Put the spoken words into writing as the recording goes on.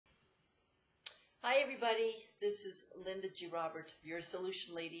Hi, everybody. This is Linda G. Robert, your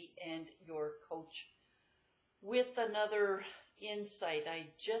solution lady and your coach, with another insight. I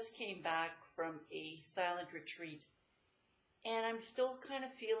just came back from a silent retreat, and I'm still kind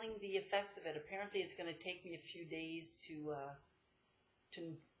of feeling the effects of it. Apparently, it's going to take me a few days to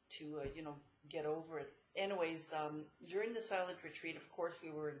get over it. Anyways, during the silent retreat, of course, we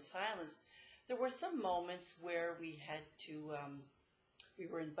were in silence. There were some moments where we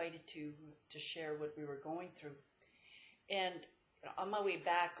were invited to share what we were going through. And on my way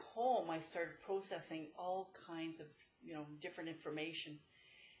back home, I started processing all kinds of different information.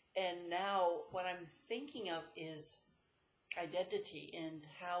 And now what I'm thinking of is identity and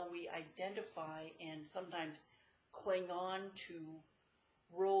how we identify and sometimes cling on to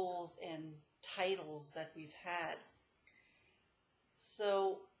roles and titles that we've had.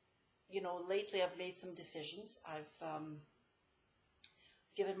 So, lately I've made some decisions. I've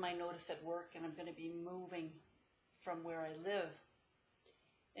given my notice at work, and I'm going to be moving from where I live.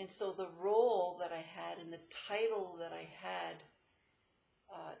 And so the role that I had and the title that I had,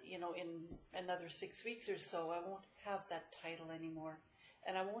 in another 6 weeks or so, I won't have that title anymore.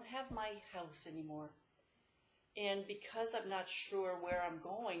 And I won't have my house anymore. And because I'm not sure where I'm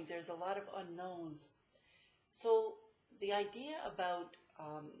going, there's a lot of unknowns. So the idea about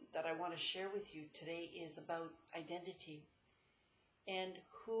that I want to share with you today is about identity and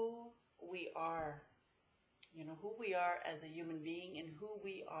who we are, who we are as a human being and who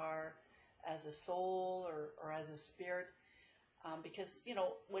we are as a soul or as a spirit. Because,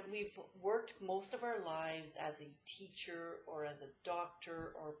 when we've worked most of our lives as a teacher or as a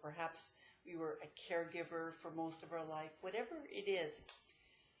doctor, or perhaps we were a caregiver for most of our life, whatever it is,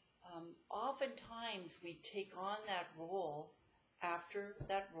 oftentimes we take on that role after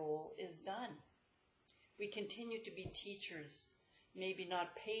that role is done. We continue to be teachers, maybe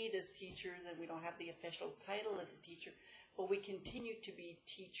not paid as teachers, and we don't have the official title as a teacher, but we continue to be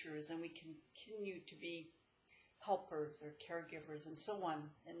teachers and we continue to be helpers or caregivers and so on.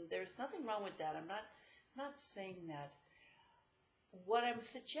 And there's nothing wrong with that. I'm not saying that. What I'm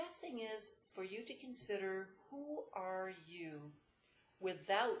suggesting is for you to consider, who are you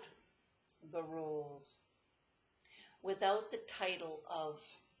without the roles, without the title of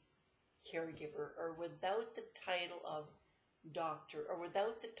caregiver, or without the title of doctor, or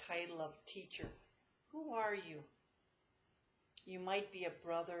without the title of teacher. Who are you? You might be a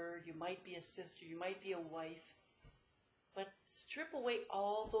brother, you might be a sister, you might be a wife, but strip away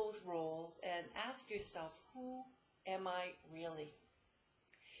all those roles and ask yourself, who am I really?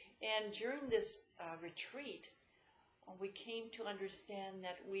 And during this retreat, we came to understand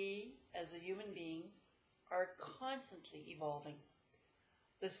that we, as a human being, are constantly evolving.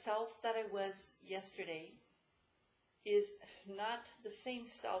 The self that I was yesterday is not the same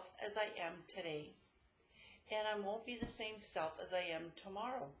self as I am today, and I won't be the same self as I am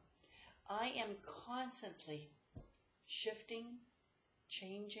tomorrow. I am constantly shifting,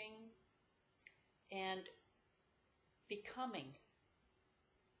 changing, and becoming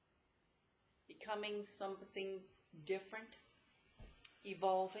something different,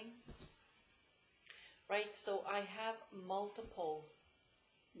 evolving, right? So I have multiple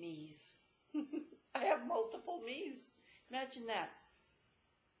me's. I have multiple me's. Imagine that.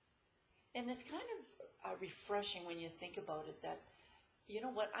 And it's kind of refreshing when you think about it, that, you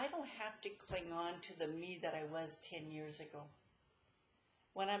know what, I don't have to cling on to the me that I was 10 years ago.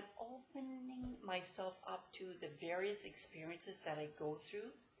 When I'm opening myself up to the various experiences that I go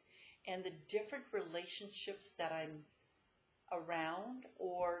through and the different relationships that I'm around,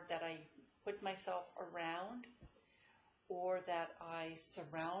 or that I put myself around, or that I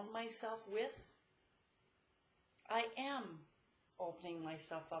surround myself with, I am opening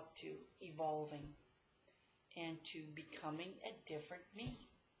myself up to evolving and to becoming a different me.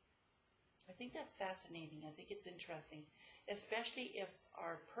 I think that's fascinating. I think it's interesting, especially if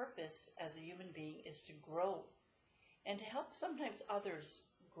our purpose as a human being is to grow and to help sometimes others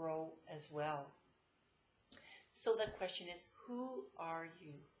grow as well. So the question is, who are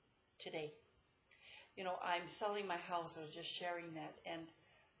you today? I'm selling my house. I was just sharing that. And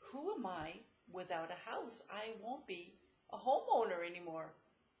who am I without a house? I won't be a homeowner anymore.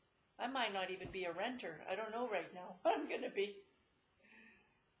 I might not even be a renter. I don't know right now what I'm going to be.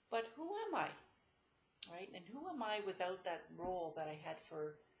 But who am I? Right? And who am I without that role that I had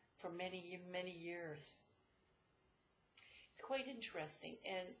for many, many years? It's quite interesting.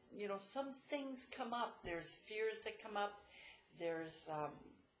 And, some things come up. There's fears that come up. There's,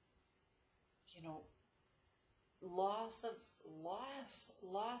 loss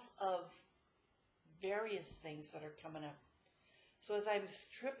of various things that are coming up. So as I'm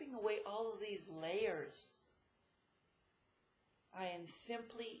stripping away all of these layers, I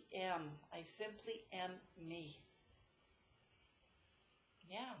simply am me.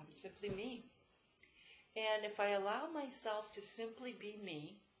 Yeah, I'm simply me. And if I allow myself to simply be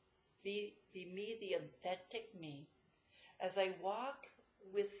me, be me, the authentic me, as I walk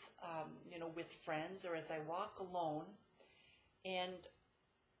with, with friends, or as I walk alone, and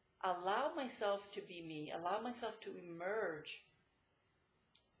allow myself to be me, allow myself to emerge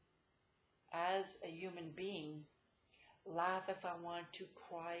as a human being, laugh if I want to,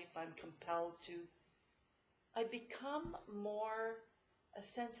 cry if I'm compelled to, I become more a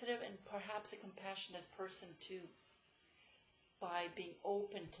sensitive and perhaps a compassionate person too, by being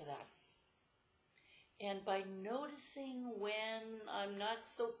open to that. And by noticing when I'm not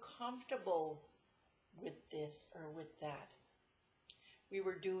so comfortable with this or with that. We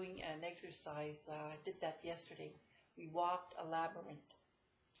were doing an exercise, I did that yesterday. We walked a labyrinth.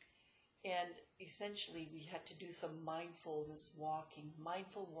 And essentially we had to do some mindfulness walking,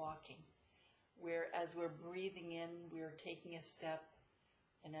 mindful walking, where as we're breathing in, we're taking a step,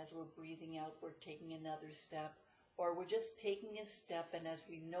 and as we're breathing out, we're taking another step, or we're just taking a step, and as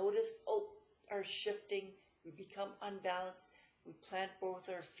we notice, our shifting, we become unbalanced, we plant both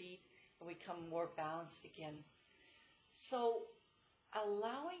our feet, and we become more balanced again. So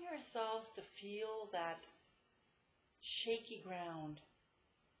allowing ourselves to feel that shaky ground,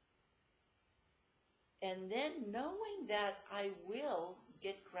 and then knowing that I will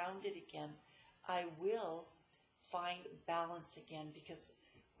get grounded again, I will find balance again, because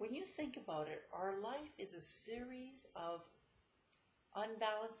when you think about it, our life is a series of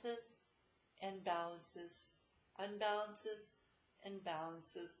unbalances and balances, unbalances and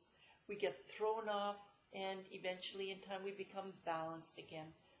balances. We get thrown off, and eventually in time we become balanced again.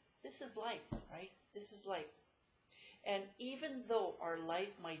 This is life, right? This is life. And even though our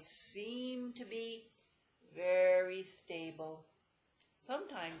life might seem to be very stable,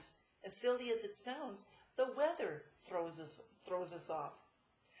 sometimes, as silly as it sounds, the weather throws us off.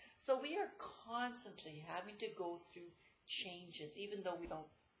 So we are constantly having to go through changes, even though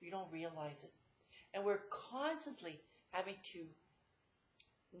we don't realize it. And we're constantly having to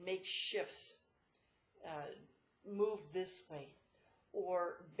make shifts, move this way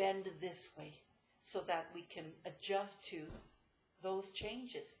or bend this way, so that we can adjust to those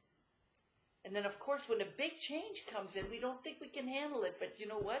changes. And then, of course, when a big change comes in, we don't think we can handle it. But you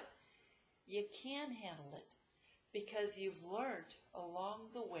know what? You can handle it, because you've learned along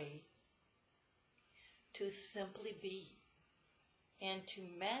the way to simply be and to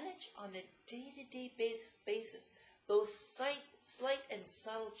manage on a day-to-day basis those slight and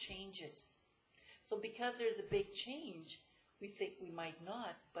subtle changes. So because there's a big change, we think we might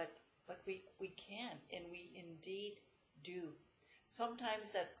not, but we can, and we indeed do.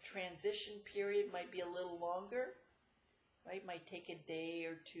 Sometimes that transition period might be a little longer, right? Might take a day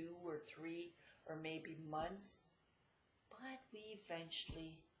or 2 or 3 or maybe months, but we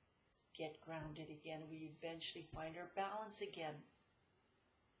eventually get grounded again. We eventually find our balance again.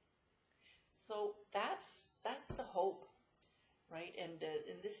 So that's the hope, right? And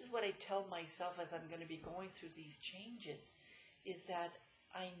this is what I tell myself as I'm going to be going through these changes, is that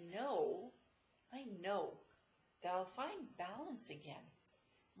I know that I'll find balance again.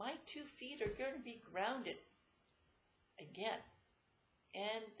 My 2 feet are going to be grounded again,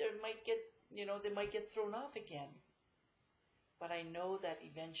 and they might get thrown off again. But I know that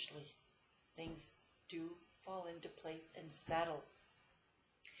eventually things do fall into place and settle.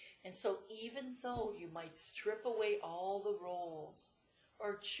 And so even though you might strip away all the roles,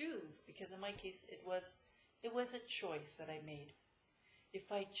 or choose, because in my case it was a choice that I made.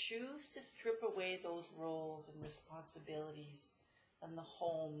 If I choose to strip away those roles and responsibilities and the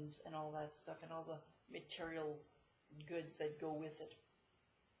homes and all that stuff and all the material goods that go with it,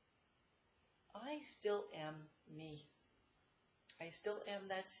 I still am me. I still am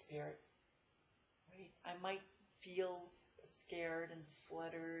that spirit, right? I might feel scared and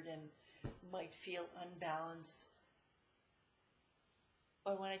fluttered and might feel unbalanced.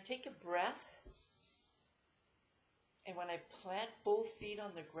 But when I take a breath and when I plant both feet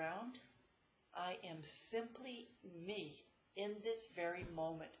on the ground, I am simply me in this very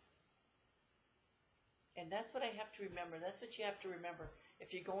moment. And that's what I have to remember. That's what you have to remember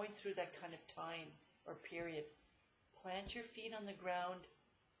if you're going through that kind of time or period. Plant your feet on the ground,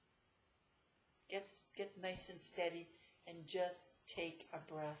 get nice and steady, and just take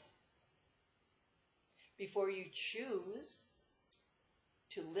a breath before you choose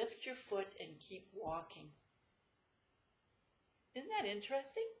to lift your foot and keep walking. Isn't that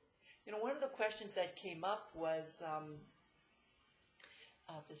interesting? One of the questions that came up was,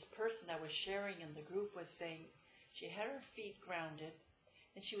 this person that was sharing in the group was saying she had her feet grounded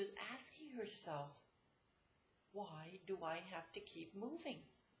and she was asking herself, why do I have to keep moving?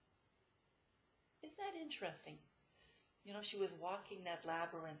 Isn't that interesting? You know, she was walking that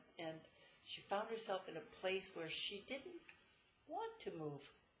labyrinth and she found herself in a place where she didn't want to move.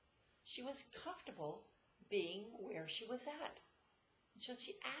 She was comfortable being where she was at. And so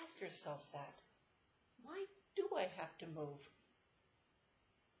she asked herself that. Why do I have to move?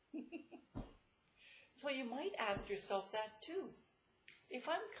 So you might ask yourself that too. If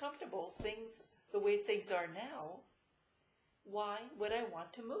I'm comfortable the way things are now, why would I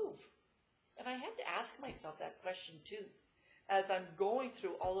want to move? And I had to ask myself that question too. As I'm going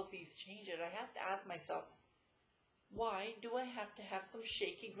through all of these changes, I have to ask myself, why do I have to have some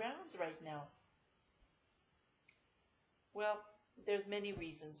shaky grounds right now? Well, there's many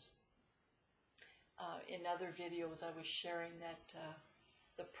reasons. In other videos, I was sharing that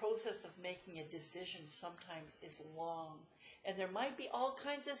the process of making a decision sometimes is long. And there might be all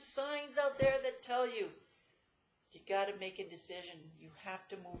kinds of signs out there that tell you, you got to make a decision. You have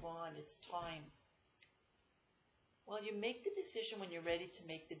to move on. It's time. Well, you make the decision when you're ready to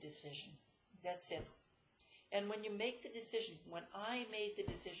make the decision. That's it. And when you make the decision, when I made the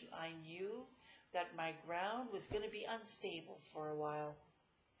decision, I knew that my ground was going to be unstable for a while.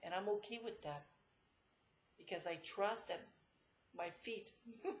 And I'm okay with that. Because I trust that my feet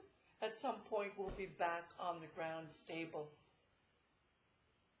at some point will be back on the ground stable.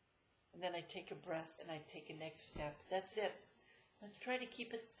 And then I take a breath and I take a next step. That's it. Let's try to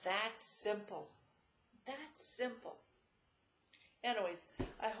keep it that simple. That simple. Anyways,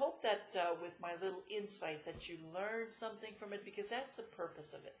 I hope that with my little insights that you learned something from it, because that's the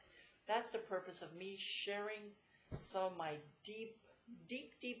purpose of it. That's the purpose of me sharing some of my deep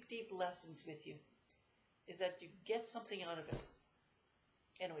lessons with you, is that you get something out of it.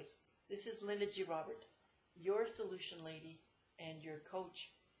 Anyways, this is Linda G. Robert, your solution lady and your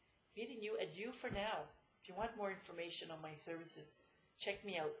coach, bidding you adieu for now. If you want more information on my services, check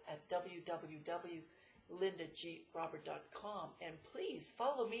me out at www.lindagrobert.com, and please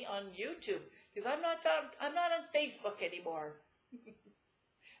follow me on YouTube, because I'm not on Facebook anymore.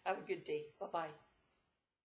 Have a good day. Bye-bye.